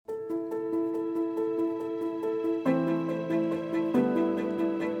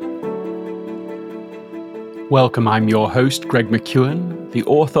Welcome, I'm your host, Greg McKeown, the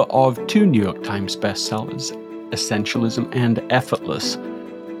author of two New York Times bestsellers, Essentialism and Effortless.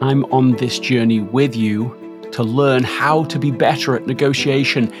 I'm on this journey with you to learn how to be better at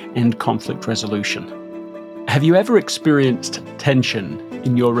negotiation and conflict resolution. Have you ever experienced tension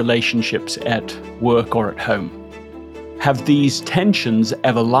in your relationships at work or at home? Have these tensions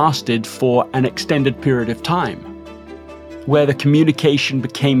ever lasted for an extended period of time, where the communication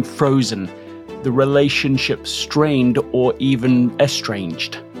became frozen, the relationship strained or even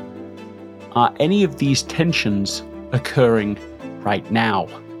estranged? Are any of these tensions occurring right now?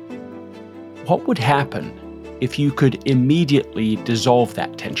 What would happen if you could immediately dissolve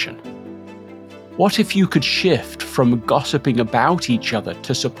that tension? What if you could shift from gossiping about each other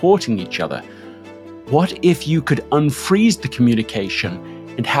to supporting each other? What if you could unfreeze the communication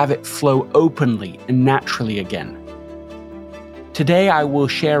and have it flow openly and naturally again? Today, I will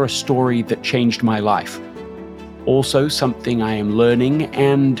share a story that changed my life. Also, something I am learning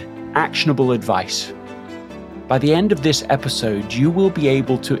and actionable advice. By the end of this episode, you will be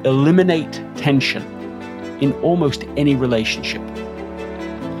able to eliminate tension in almost any relationship.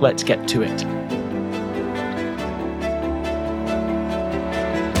 Let's get to it.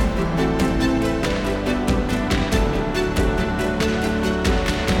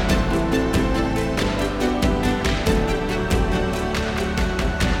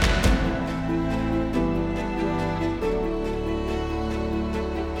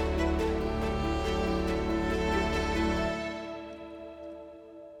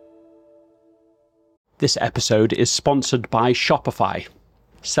 This episode is sponsored by Shopify.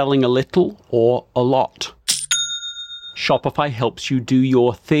 Selling a little or a lot. Shopify helps you do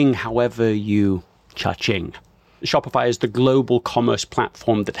your thing however you cha-ching. Shopify is the global commerce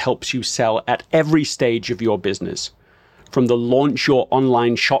platform that helps you sell at every stage of your business. From the launch your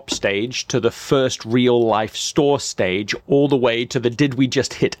online shop stage to the first real life store stage, all the way to the did we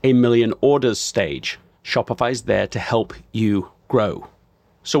just hit 1 million orders stage. Shopify's there to help you grow.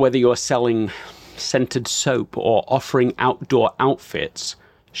 So whether you're selling scented soap or offering outdoor outfits,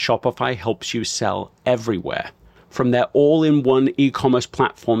 Shopify helps you sell everywhere. From their all-in-one e-commerce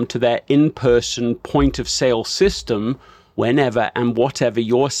platform to their in-person point-of-sale system, whenever and whatever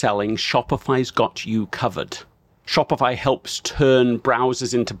you're selling, Shopify's got you covered. Shopify helps turn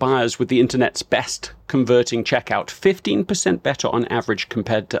browsers into buyers with the internet's best converting checkout, 15% better on average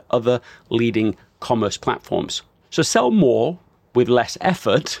compared to other leading commerce platforms. So sell more with less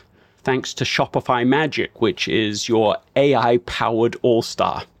effort, thanks to Shopify Magic, which is your AI-powered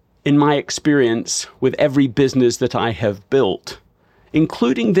all-star. In my experience with every business that I have built,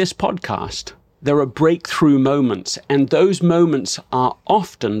 including this podcast, there are breakthrough moments, and those moments are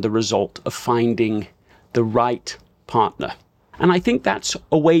often the result of finding the right partner. And I think that's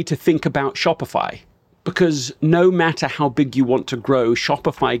a way to think about Shopify, because no matter how big you want to grow,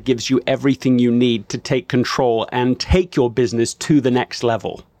 Shopify gives you everything you need to take control and take your business to the next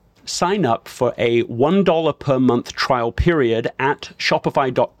level. Sign up for a $1 per month trial period at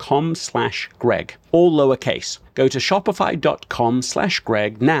shopify.com/Greg, all lowercase. Go to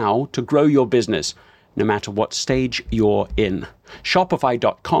shopify.com/Greg now to grow your business, no matter what stage you're in.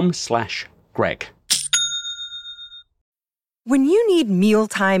 Shopify.com/Greg. When you need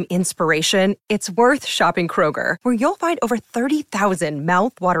mealtime inspiration, it's worth shopping Kroger, where you'll find over 30,000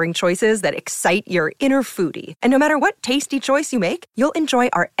 mouth-watering choices that excite your inner foodie. And no matter what tasty choice you make, you'll enjoy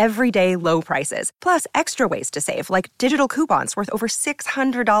our everyday low prices, plus extra ways to save, like digital coupons worth over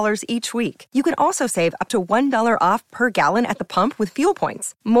 $600 each week. You can also save up to $1 off per gallon at the pump with fuel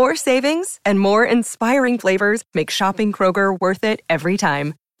points. More savings and more inspiring flavors make shopping Kroger worth it every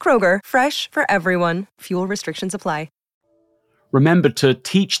time. Kroger, fresh for everyone. Fuel restrictions apply. Remember to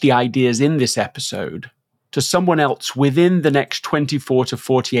teach the ideas in this episode to someone else within the next 24 to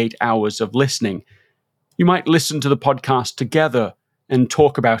 48 hours of listening. You might listen to the podcast together and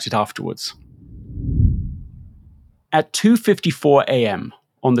talk about it afterwards. At 2:54 a.m.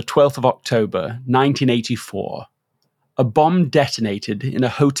 on the 12th of October, 1984, a bomb detonated in a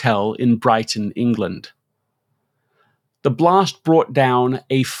hotel in Brighton, England. The blast brought down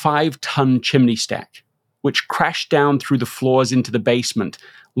a 5-ton chimney stack, which crashed down through the floors into the basement,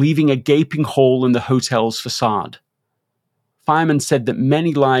 leaving a gaping hole in the hotel's facade. Firemen said that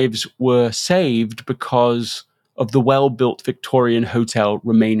many lives were saved because of the well-built Victorian hotel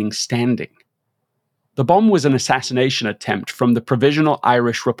remaining standing. The bomb was an assassination attempt from the Provisional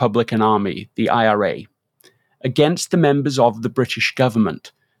Irish Republican Army, the IRA, against the members of the British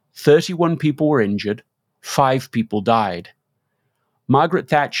government. 31 people were injured, 5 people died. Margaret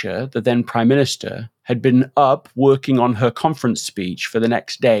Thatcher, the then Prime Minister, had been up working on her conference speech for the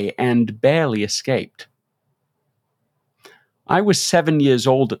next day and barely escaped. I was 7 years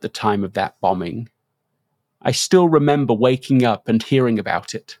old at the time of that bombing. I still remember waking up and hearing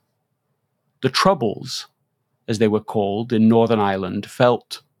about it. The Troubles, as they were called in Northern Ireland,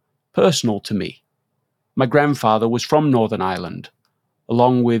 felt personal to me. My grandfather was from Northern Ireland,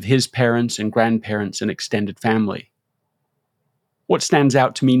 along with his parents and grandparents and extended family. What stands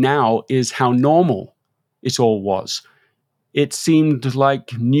out to me now is how normal it all was. It seemed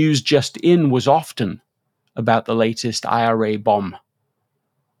like news just in was often about the latest IRA bomb.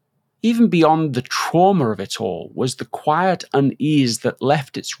 Even beyond the trauma of it all was the quiet unease that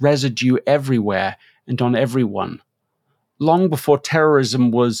left its residue everywhere and on everyone. Long before terrorism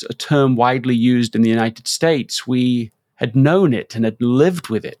was a term widely used in the United States, we had known it and had lived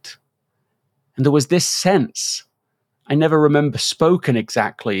with it. And there was this sense, I never remember spoken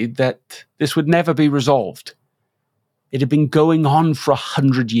exactly, that this would never be resolved. It had been going on for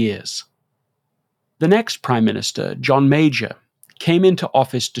 100 years. The next Prime Minister, John Major, came into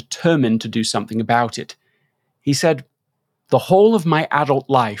office determined to do something about it. He said, "The whole of my adult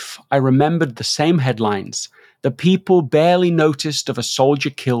life, I remembered the same headlines. The people barely noticed of a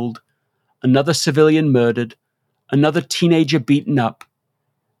soldier killed, another civilian murdered, another teenager beaten up,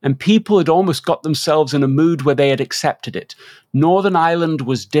 and people had almost got themselves in a mood where they had accepted it. Northern Ireland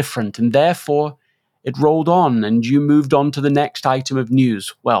was different, and therefore it rolled on, and you moved on to the next item of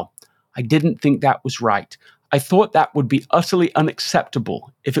news. Well, I didn't think that was right. I thought that would be utterly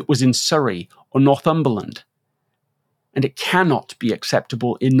unacceptable if it was in Surrey or Northumberland. And it cannot be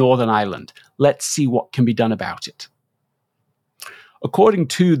acceptable in Northern Ireland. Let's see what can be done about it." According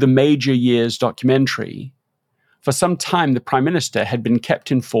to the Major Years documentary, for some time the Prime Minister had been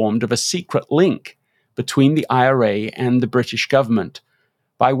kept informed of a secret link between the IRA and the British government,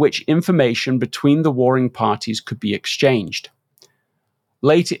 by which information between the warring parties could be exchanged.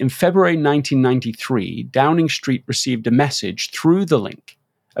 Later, in February 1993, Downing Street received a message through the link,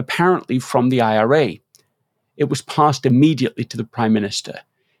 apparently from the IRA. It was passed immediately to the Prime Minister.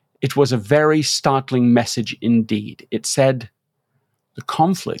 It was a very startling message indeed. It said, "The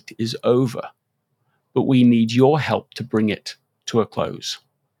conflict is over, but we need your help to bring it to a close."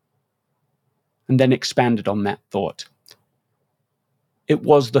 And then expanded on that thought. It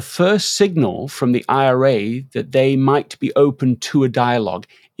was the first signal from the IRA that they might be open to a dialogue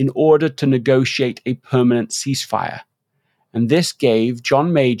in order to negotiate a permanent ceasefire. And this gave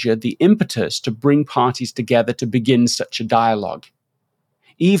John Major the impetus to bring parties together to begin such a dialogue,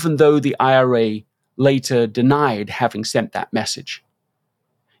 even though the IRA later denied having sent that message.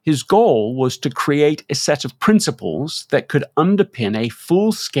 His goal was to create a set of principles that could underpin a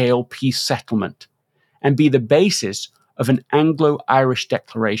full-scale peace settlement and be the basis of an Anglo-Irish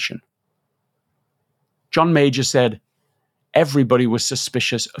declaration. John Major said everybody was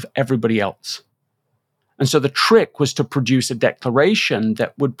suspicious of everybody else. And so the trick was to produce a declaration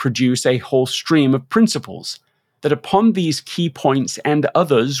that would produce a whole stream of principles that upon these key points and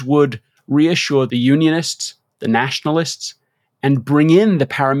others would reassure the Unionists, the Nationalists, and bring in the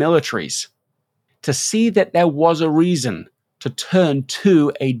paramilitaries to see that there was a reason to turn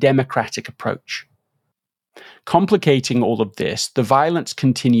to a democratic approach. Complicating all of this, the violence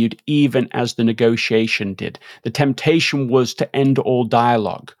continued even as the negotiation did. The temptation was to end all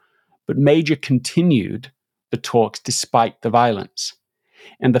dialogue, but Major continued the talks despite the violence.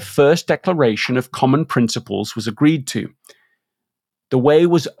 And the first declaration of common principles was agreed to. The way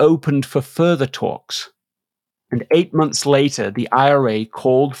was opened for further talks. And 8 months later, the IRA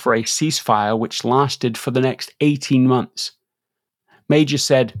called for a ceasefire which lasted for the next 18 months. Major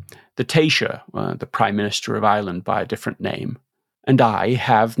said, "The Taoiseach, the Prime Minister of Ireland by a different name, and I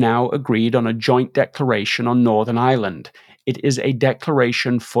have now agreed on a joint declaration on Northern Ireland. It is a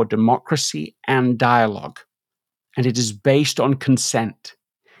declaration for democracy and dialogue, and it is based on consent.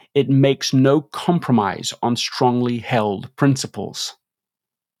 It makes no compromise on strongly held principles."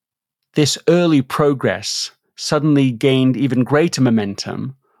 This early progress suddenly gained even greater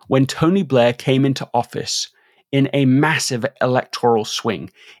momentum when Tony Blair came into office in a massive electoral swing.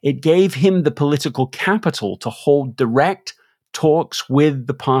 It gave him the political capital to hold direct talks with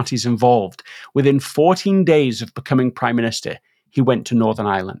the parties involved. Within 14 days of becoming Prime Minister, he went to Northern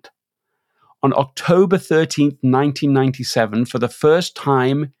Ireland. On October 13th, 1997, for the first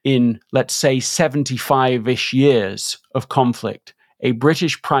time in, let's say, 75-ish years of conflict, a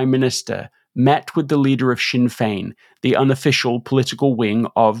British Prime Minister met with the leader of Sinn Féin, the unofficial political wing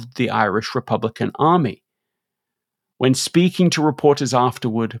of the Irish Republican Army. When speaking to reporters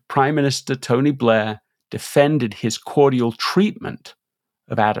afterward, Prime Minister Tony Blair defended his cordial treatment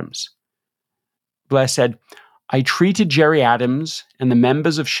of Adams. Blair said, "I treated Gerry Adams and the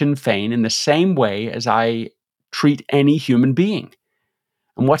members of Sinn Féin in the same way as I treat any human being.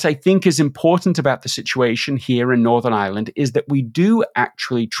 And what I think is important about the situation here in Northern Ireland is that we do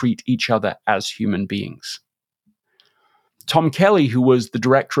actually treat each other as human beings. Tom Kelly, who was the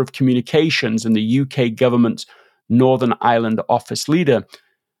Director of Communications in the UK government's Northern Ireland office leader,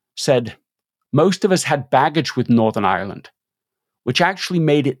 said, "Most of us had baggage with Northern Ireland, which actually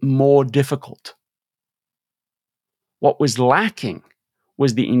made it more difficult. What was lacking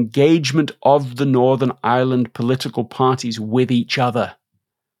was the engagement of the Northern Ireland political parties with each other.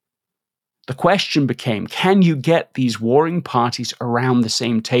 The question became, can you get these warring parties around the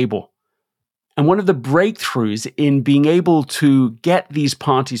same table? And one of the breakthroughs in being able to get these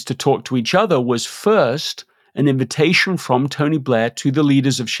parties to talk to each other was first an invitation from Tony Blair to the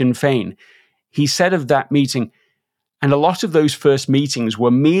leaders of Sinn Féin. He said of that meeting, and a lot of those first meetings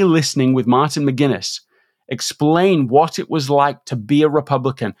were me listening with Martin McGuinness explain what it was like to be a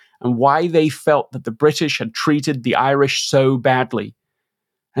Republican and why they felt that the British had treated the Irish so badly.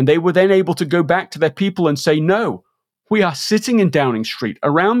 And they were then able to go back to their people and say, no, we are sitting in Downing Street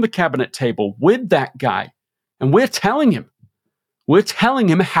around the cabinet table with that guy, and we're telling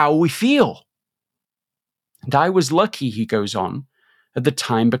him how we feel. And I was lucky, he goes on, at the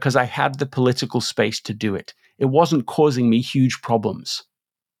time because I had the political space to do it. It wasn't causing me huge problems.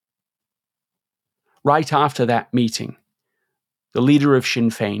 Right after that meeting, the leader of Sinn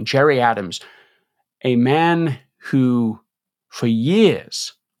Féin, Gerry Adams, a man who, for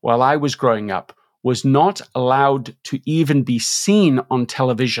years, while I was growing up, was not allowed to even be seen on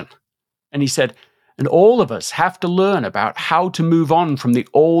television. And he said, and all of us have to learn about how to move on from the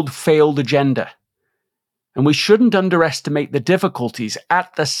old failed agenda. And we shouldn't underestimate the difficulties.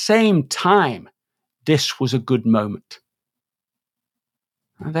 At the same time, this was a good moment.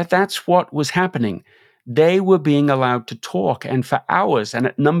 That's what was happening. They were being allowed to talk, and for hours, and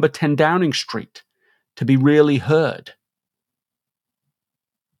at number 10 Downing Street, to be really heard.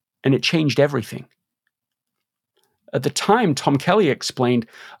 And it changed everything. At the time, Tom Kelly explained,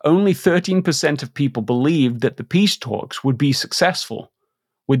 only 13% of people believed that the peace talks would be successful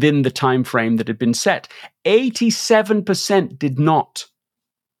within the time frame that had been set. 87% did not.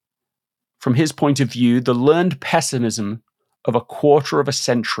 From his point of view, the learned pessimism of a quarter of a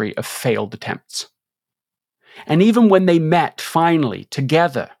century of failed attempts. And even when they met finally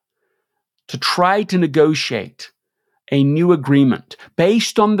together to try to negotiate a new agreement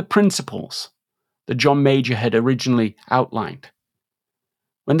based on the principles that John Major had originally outlined,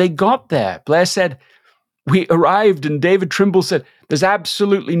 when they got there, Blair said, we arrived, and David Trimble said, there's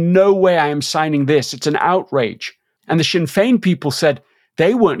absolutely no way I am signing this. It's an outrage. And the Sinn Féin people said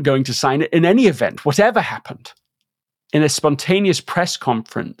they weren't going to sign it in any event, whatever happened. In a spontaneous press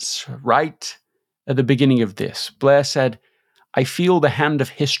conference right at the beginning of this, Blair said, I feel the hand of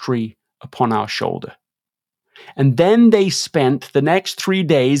history upon our shoulder. And then they spent the next 3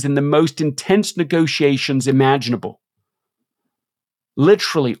 days in the most intense negotiations imaginable.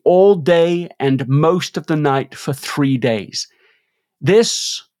 Literally all day and most of the night for 3 days.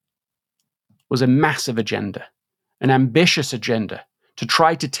 This was a massive agenda, an ambitious agenda to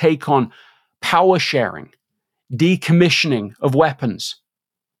try to take on power sharing, decommissioning of weapons,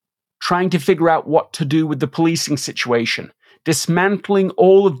 trying to figure out what to do with the policing situation, dismantling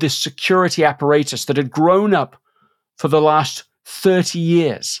all of this security apparatus that had grown up for the last 30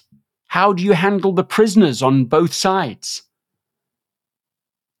 years. How do you handle the prisoners on both sides?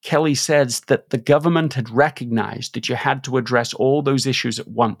 Kelly says that the government had recognized that you had to address all those issues at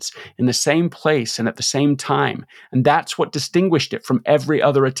once, in the same place and at the same time, and that's what distinguished it from every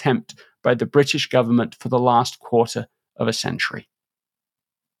other attempt by the British government for the last quarter of a century.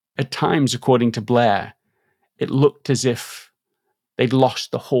 At times, according to Blair, it looked as if they'd lost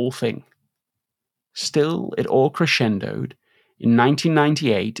the whole thing. Still, it all crescendoed in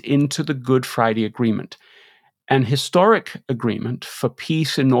 1998 into the Good Friday Agreement, an historic agreement for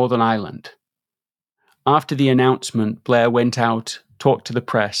peace in Northern Ireland. After the announcement, Blair went out, talked to the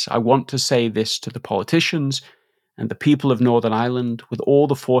press. I want to say this to the politicians and the people of Northern Ireland with all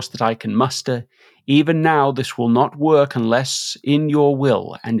the force that I can muster. Even now, this will not work unless in your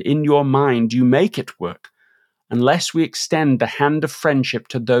will and in your mind you make it work. Unless we extend the hand of friendship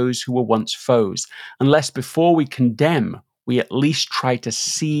to those who were once foes. Unless before we condemn, we at least try to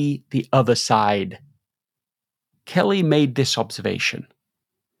see the other side. Kelly made this observation.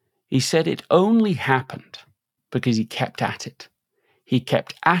 He said it only happened because he kept at it. He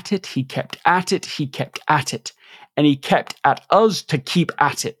kept at it, he kept at it, he kept at it. And he kept at us to keep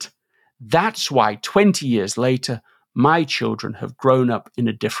at it. That's why 20 years later, my children have grown up in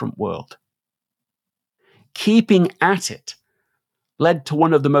a different world. Keeping at it led to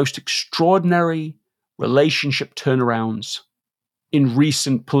one of the most extraordinary relationship turnarounds in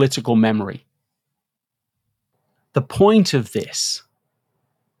recent political memory. The point of this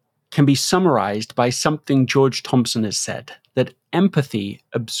can be summarized by something George Thompson has said, that empathy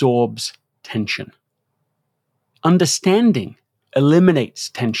absorbs tension. Understanding eliminates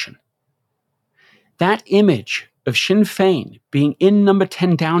tension. That image of Sinn Féin being in number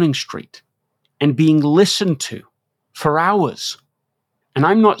 10 Downing Street and being listened to for hours. And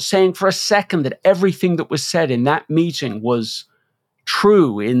I'm not saying for a second that everything that was said in that meeting was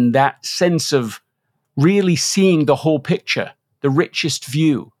true in that sense of really seeing the whole picture, the richest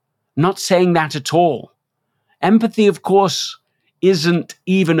view. Not saying that at all. Empathy, of course, isn't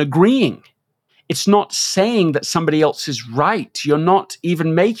even agreeing. It's not saying that somebody else is right. You're not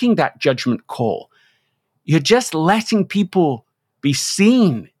even making that judgment call. You're just letting people be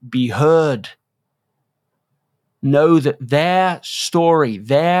seen, be heard, know that their story,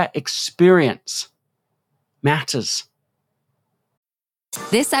 their experience matters.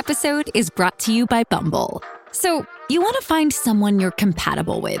 This episode is brought to you by Bumble. So, you want to find someone you're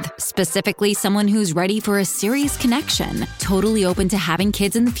compatible with, specifically someone who's ready for a serious connection, totally open to having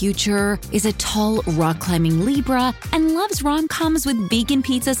kids in the future, is a tall, rock-climbing Libra, and loves rom-coms with vegan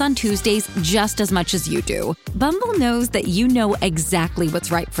pizzas on Tuesdays just as much as you do. Bumble knows that you know exactly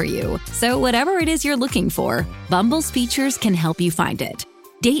what's right for you. So whatever it is you're looking for, Bumble's features can help you find it.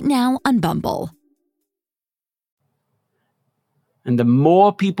 Date now on Bumble. And the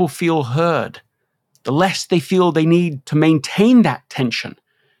more people feel heard, the less they feel they need to maintain that tension,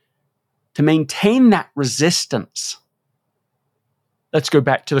 to maintain that resistance. Let's go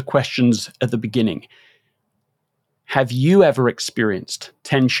back to the questions at the beginning. Have you ever experienced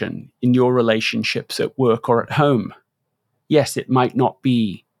tension in your relationships at work or at home? Yes, it might not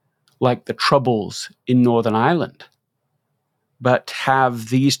be like the Troubles in Northern Ireland, but have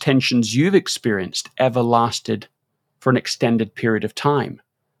these tensions you've experienced ever lasted for an extended period of time,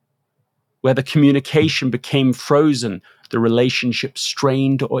 where the communication became frozen, the relationship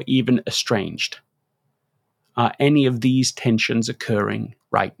strained or even estranged? Are any of these tensions occurring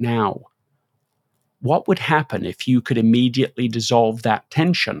right now? What would happen if you could immediately dissolve that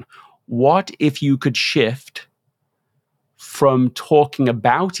tension? What if you could shift from talking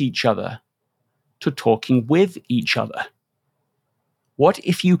about each other to talking with each other? What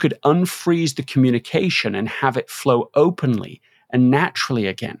if you could unfreeze the communication and have it flow openly and naturally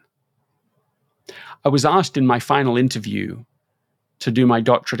again? I was asked in my final interview to do my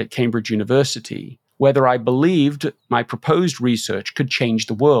doctorate at Cambridge University whether I believed my proposed research could change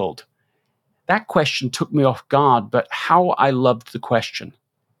the world. That question took me off guard, but how I loved the question.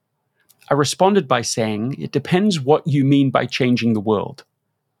 I responded by saying, it depends what you mean by changing the world.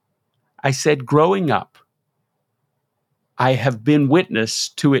 I said, growing up, I have been witness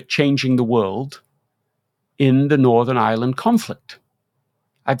to it changing the world in the Northern Ireland conflict.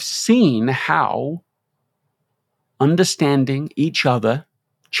 I've seen how understanding each other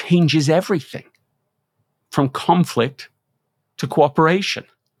changes everything, from conflict to cooperation.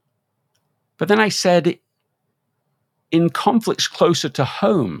 But then I said, in conflicts closer to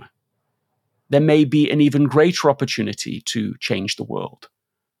home, there may be an even greater opportunity to change the world.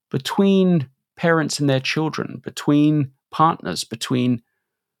 Between parents and their children, between partners, between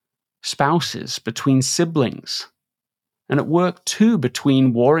spouses, between siblings, and at work too,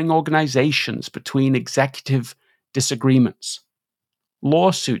 between warring organizations, between executive disagreements,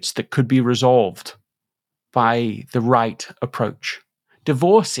 lawsuits that could be resolved by the right approach,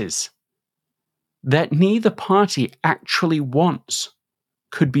 divorces that neither party actually wants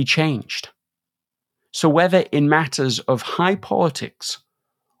could be changed. So whether in matters of high politics,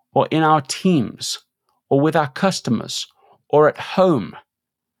 or in our teams, or with our customers, or at home,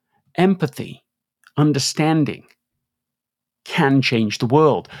 empathy, understanding can change the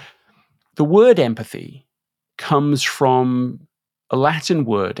world. The word empathy comes from a Latin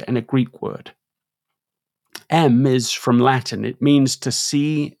word and a Greek word. Em is from Latin. It means to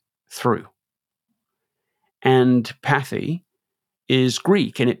see through. And pathy is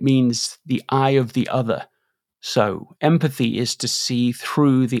Greek, and it means the eye of the other. So empathy is to see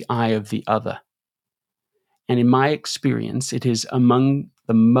through the eye of the other. And in my experience, it is among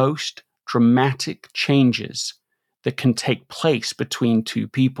the most dramatic changes that can take place between two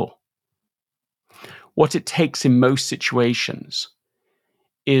people. What it takes in most situations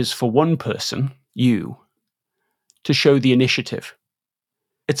is for one person, you, to show the initiative.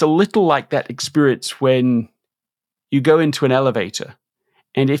 It's a little like that experience when you go into an elevator,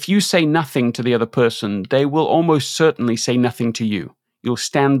 and if you say nothing to the other person, they will almost certainly say nothing to you. You'll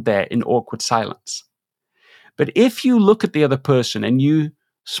stand there in awkward silence. But if you look at the other person and you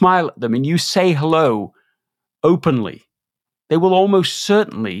smile at them, and you say hello openly, they will almost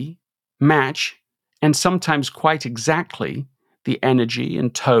certainly match, and sometimes quite exactly, the energy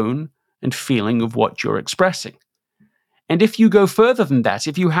and tone and feeling of what you're expressing. And if you go further than that,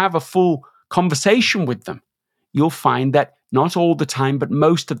 if you have a full conversation with them, you'll find that not all the time, but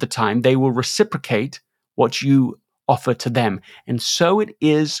most of the time, they will reciprocate what you offer to them. And so it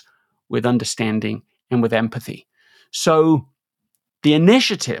is with understanding and with empathy. So the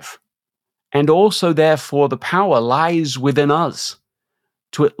initiative and also, therefore, the power lies within us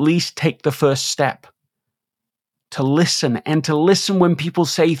to at least take the first step, to listen, and to listen when people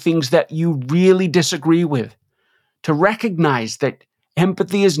say things that you really disagree with, to recognize that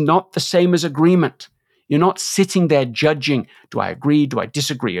empathy is not the same as agreement. You're not sitting there judging, do I agree, do I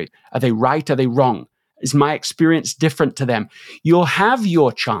disagree? Are they right, are they wrong? Is my experience different to them? You'll have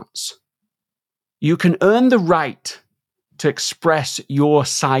your chance. You can earn the right to express your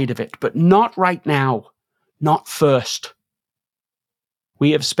side of it, but not right now, not first.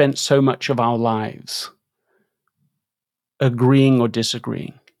 We have spent so much of our lives agreeing or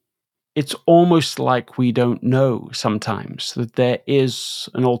disagreeing. It's almost like we don't know sometimes that there is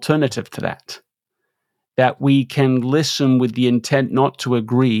an alternative to that, that we can listen with the intent not to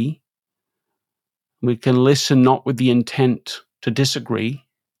agree. We can listen not with the intent to disagree.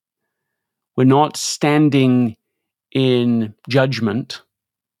 We're not standing in judgment.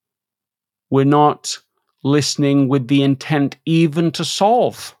 We're not listening with the intent even to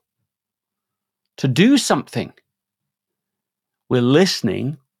solve, to do something. We're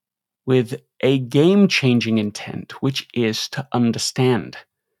listening with a game-changing intent, which is to understand.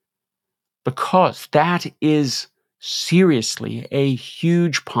 Because that is seriously a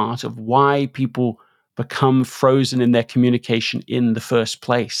huge part of why people become frozen in their communication in the first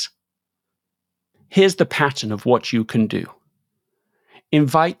place. Here's the pattern of what you can do.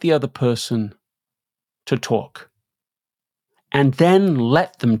 Invite the other person to talk, and then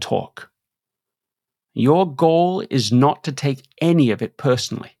let them talk. Your goal is not to take any of it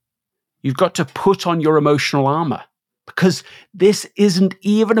personally. You've got to put on your emotional armor, because this isn't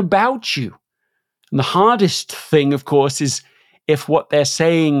even about you. And the hardest thing, of course, is if what they're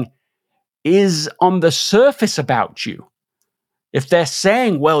saying is on the surface about you. If they're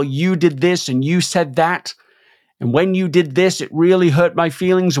saying, well, you did this and you said that, and when you did this, it really hurt my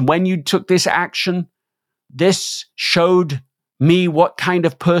feelings, and when you took this action, this showed me what kind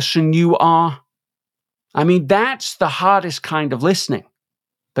of person you are. I mean, that's the hardest kind of listening.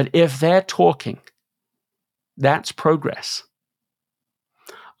 But if they're talking, that's progress.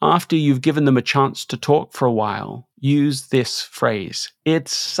 After you've given them a chance to talk for a while, use this phrase.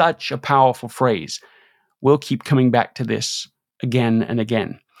 It's such a powerful phrase. We'll keep coming back to this again and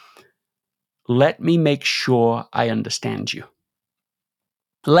again. Let me make sure I understand you.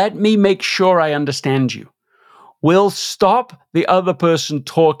 Let me make sure I understand you. We'll stop the other person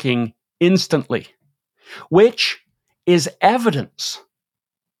talking instantly, which is evidence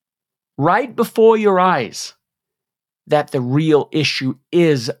right before your eyes that the real issue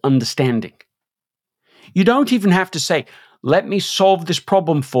is understanding. You don't even have to say, let me solve this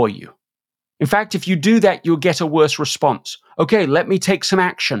problem for you. In fact, if you do that, you'll get a worse response. Okay, let me take some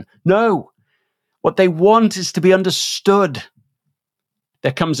action. No. What they want is to be understood.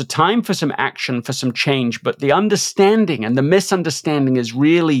 There comes a time for some action, for some change, but the understanding and the misunderstanding is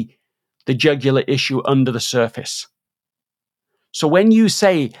really the jugular issue under the surface. So when you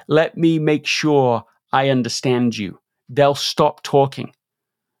say, let me make sure I understand you, they'll stop talking.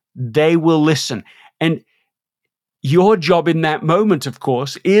 They will listen. And your job in that moment, of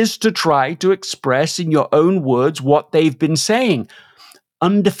course, is to try to express in your own words what they've been saying,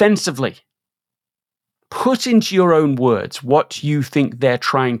 undefensively. Put into your own words what you think they're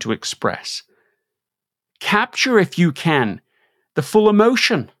trying to express. Capture, if you can, the full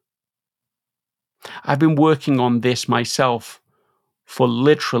emotion. I've been working on this myself for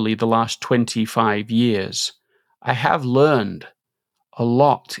literally the last 25 years. I have learned a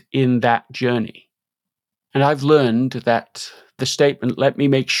lot in that journey. And I've learned that the statement, let me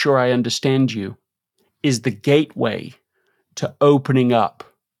make sure I understand you, is the gateway to opening up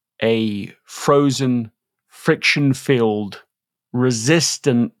a frozen, friction-filled,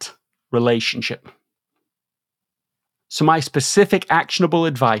 resistant relationship. So my specific actionable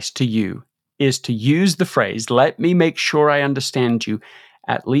advice to you is to use the phrase, let me make sure I understand you,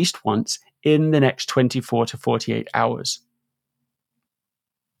 at least once in the next 24 to 48 hours.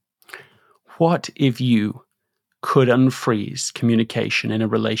 What if you could unfreeze communication in a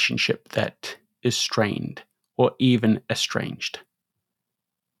relationship that is strained or even estranged?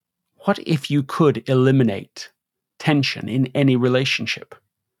 What if you could eliminate tension in any relationship?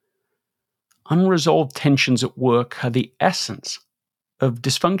 Unresolved tensions at work are the essence of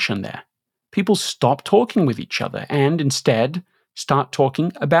dysfunction there. People stop talking with each other and instead start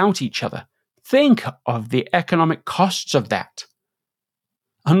talking about each other. Think of the economic costs of that.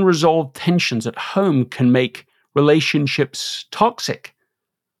 Unresolved tensions at home can make relationships toxic.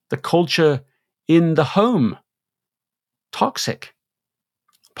 The culture in the home, toxic.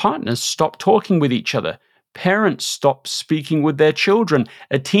 Partners stop talking with each other. Parents stop speaking with their children.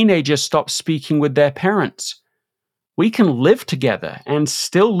 A teenager stops speaking with their parents. We can live together and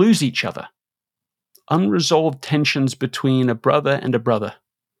still lose each other. Unresolved tensions between a brother and a brother,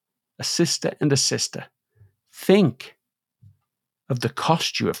 a sister and a sister. Think of the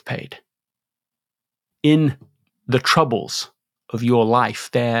cost you have paid. In the troubles of your life,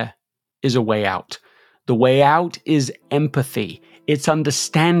 there is a way out. The way out is empathy. It's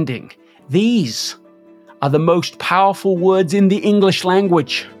understanding. These are the most powerful words in the English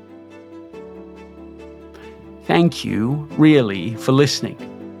language. Thank you, really, for listening.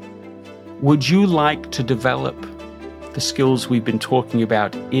 Would you like to develop the skills we've been talking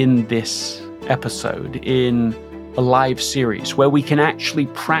about in this episode, in a live series, where we can actually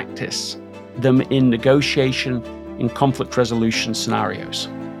practice them in negotiation, in conflict resolution scenarios?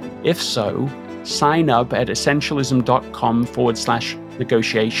 If so, sign up at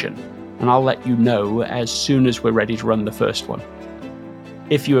essentialism.com/negotiation, and I'll let you know as soon as we're ready to run the first one.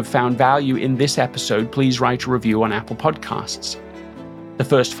 If you have found value in this episode, please write a review on Apple Podcasts. The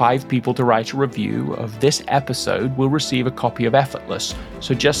first 5 people to write a review of this episode will receive a copy of Effortless,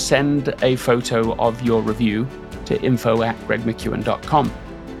 so just send a photo of your review to info@gregmckeown.com.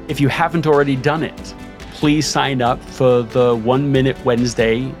 If you haven't already done it, please sign up for the 1 Minute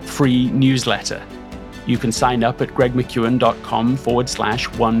Wednesday free newsletter. You can sign up at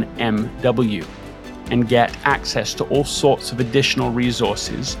gregmckeown.com/1MW and get access to all sorts of additional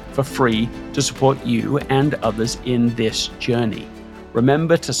resources for free to support you and others in this journey.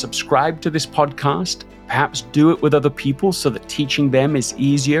 Remember to subscribe to this podcast. Perhaps do it with other people so that teaching them is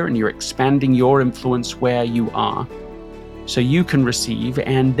easier and you're expanding your influence where you are, so you can receive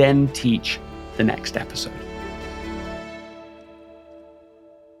and then teach the next episode.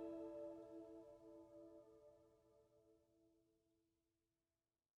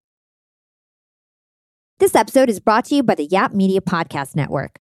 This episode is brought to you by the Yap Media Podcast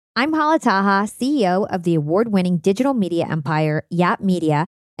Network. I'm Hala Taha, CEO of the award-winning digital media empire, Yap Media,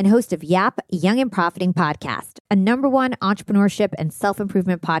 and host of Yap Young and Profiting Podcast, a #1 entrepreneurship and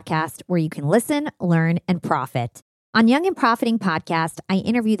self-improvement podcast where you can listen, learn, and profit. On Young and Profiting Podcast, I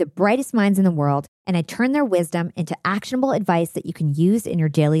interview the brightest minds in the world, and I turn their wisdom into actionable advice that you can use in your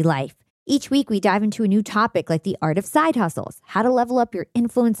daily life. Each week, we dive into a new topic like the art of side hustles, how to level up your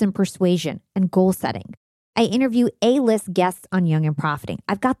influence and persuasion, and goal setting. I interview A-list guests on Young and Profiting.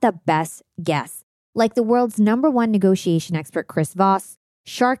 I've got the best guests, like the world's #1 negotiation expert, Chris Voss,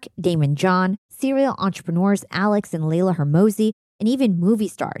 Shark Damon John, serial entrepreneurs Alex and Layla Hermosi, and even movie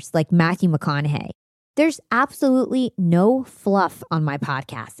stars like Matthew McConaughey. There's absolutely no fluff on my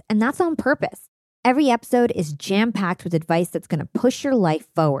podcast, and that's on purpose. Every episode is jam-packed with advice that's going to push your life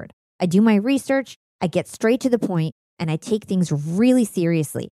forward. I do my research, I get straight to the point, and I take things really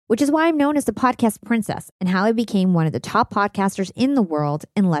seriously, which is why I'm known as the podcast princess and how I became one of the top podcasters in the world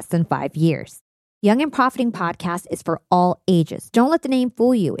in less than 5 years. Young and Profiting Podcast is for all ages. Don't let the name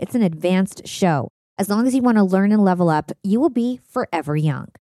fool you. It's an advanced show. As long as you want to learn and level up, you will be forever young.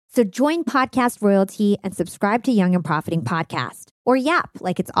 So join Podcast Royalty and subscribe to Young and Profiting Podcast, or YAP,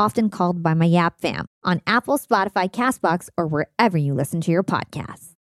 like it's often called by my YAP fam, on Apple, Spotify, CastBox, or wherever you listen to your podcasts.